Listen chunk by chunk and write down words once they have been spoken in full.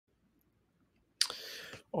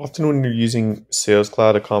Often, when you're using Sales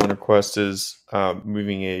Cloud, a common request is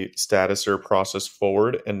moving a status or a process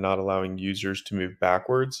forward and not allowing users to move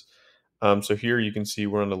backwards. So here you can see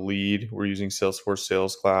we're on a lead. We're using Salesforce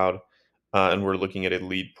Sales Cloud, and we're looking at a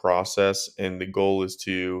lead process. And the goal is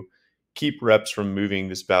to keep reps from moving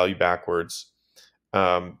this value backwards.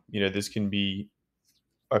 This can be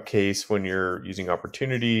a case when you're using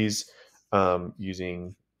opportunities,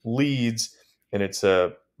 using leads, and it's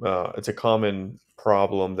a common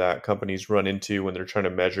problem that companies run into when they're trying to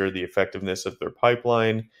measure the effectiveness of their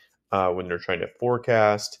pipeline, when they're trying to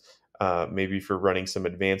forecast, maybe for running some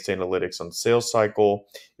advanced analytics on sales cycle.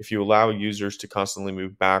 If you allow users to constantly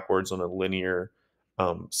move backwards on a linear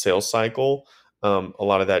sales cycle, a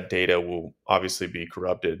lot of that data will obviously be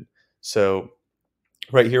corrupted. So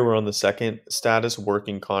right here, we're on the second status,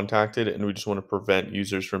 working contacted, and we just want to prevent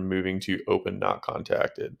users from moving to open not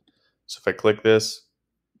contacted. So if I click this,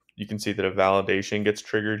 you can see that a validation gets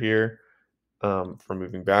triggered here for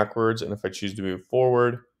moving backwards. And if I choose to move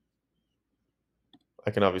forward,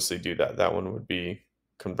 I can obviously do that. That one would be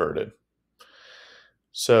converted.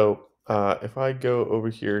 So if I go over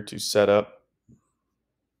here to setup,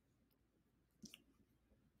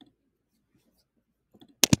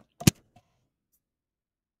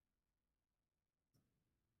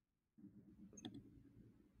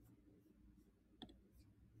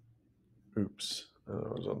 oops, I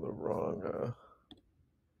was on the wrong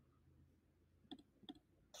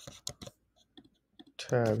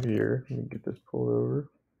tab here. Let me get this pulled over.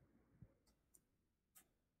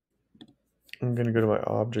 I'm going to go to my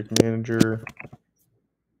object manager.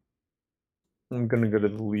 I'm going to go to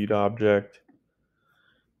the lead object,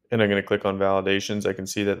 and I'm going to click on validations. I can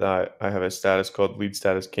see that I have a status called lead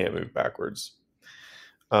status can't move backwards.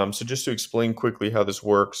 So just to explain quickly how this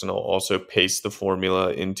works, and I'll also paste the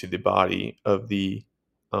formula into the body of the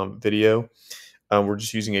video. We're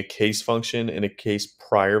just using a case function and a case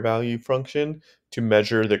prior value function to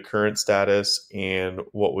measure the current status and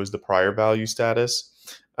what was the prior value status.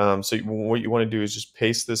 So what you want to do is just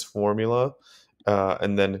paste this formula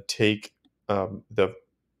and then take the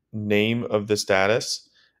name of the status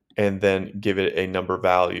and then give it a number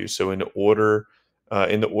value. So in the order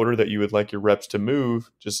that you would like your reps to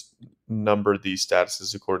move, just number these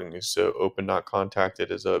statuses accordingly. So open not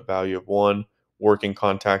contacted is a value of 1, working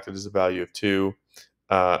contacted is a value of 2,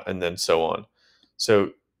 and then so on.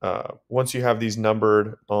 So once you have these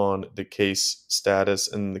numbered on the case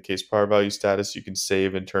status and the case prior value status, you can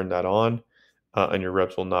save and turn that on, and your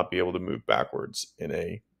reps will not be able to move backwards in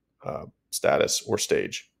a status or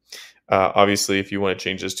stage. Obviously, if you want to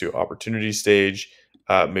change this to opportunity stage,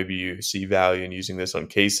 maybe you see value in using this on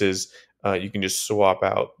cases, you can just swap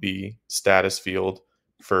out the status field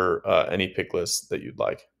for any pick list that you'd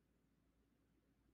like.